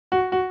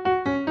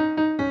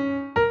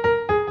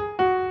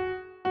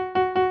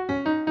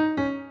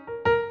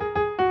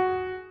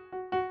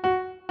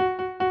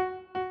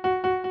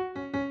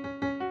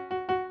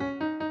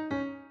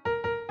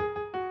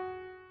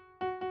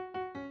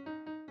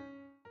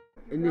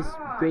In this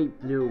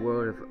great blue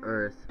world of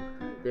Earth,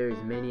 there is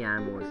many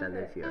animals that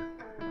live here.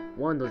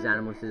 One of those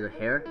animals is a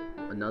hare,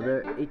 another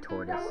a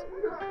tortoise.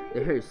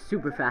 The hare is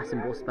super fast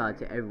and boasts about it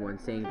to everyone,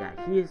 saying that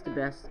he is the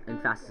best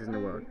and fastest in the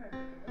world.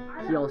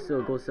 He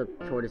also goes up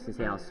to Tortoise and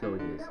says how slow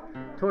he is.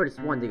 Tortoise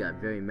one day got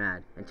very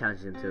mad and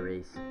challenged him to a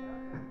race.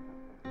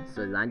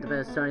 So they lined up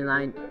at the starting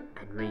line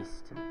and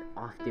raced.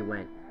 Off they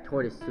went.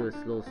 Tortoise to a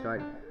slow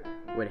start,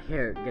 with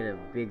Hare get a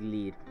big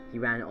lead. He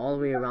ran all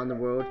the way around the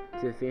world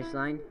to the finish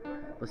line,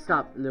 but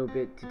stopped a little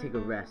bit to take a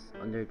rest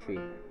under a tree.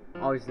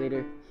 Hours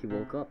later, he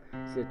woke up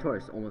to see the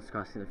tortoise almost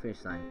crossing the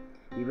finish line.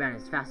 He ran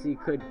as fast as he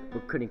could,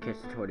 but couldn't catch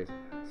the tortoise.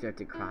 He started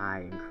to cry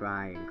and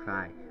cry and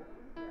cry.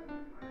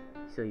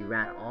 So he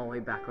ran all the way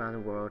back around the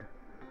world,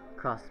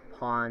 across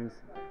ponds,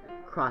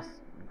 across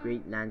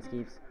great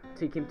landscapes,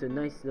 till he came to a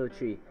nice little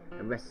tree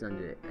and rested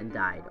under it and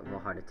died of a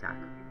heart attack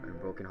and a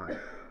broken heart.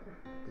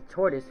 The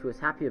tortoise, who was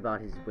happy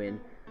about his win,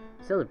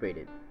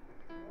 celebrated.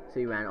 So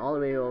he ran all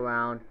the way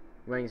around,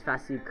 running as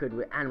fast as he could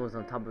with animals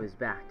on top of his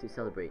back to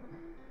celebrate.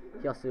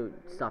 He also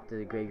stopped at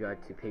the graveyard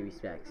to pay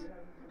respects.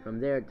 From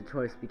there, the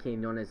tortoise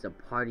became known as the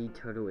Party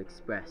Turtle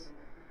Express,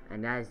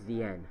 and that is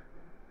the end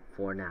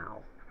for now.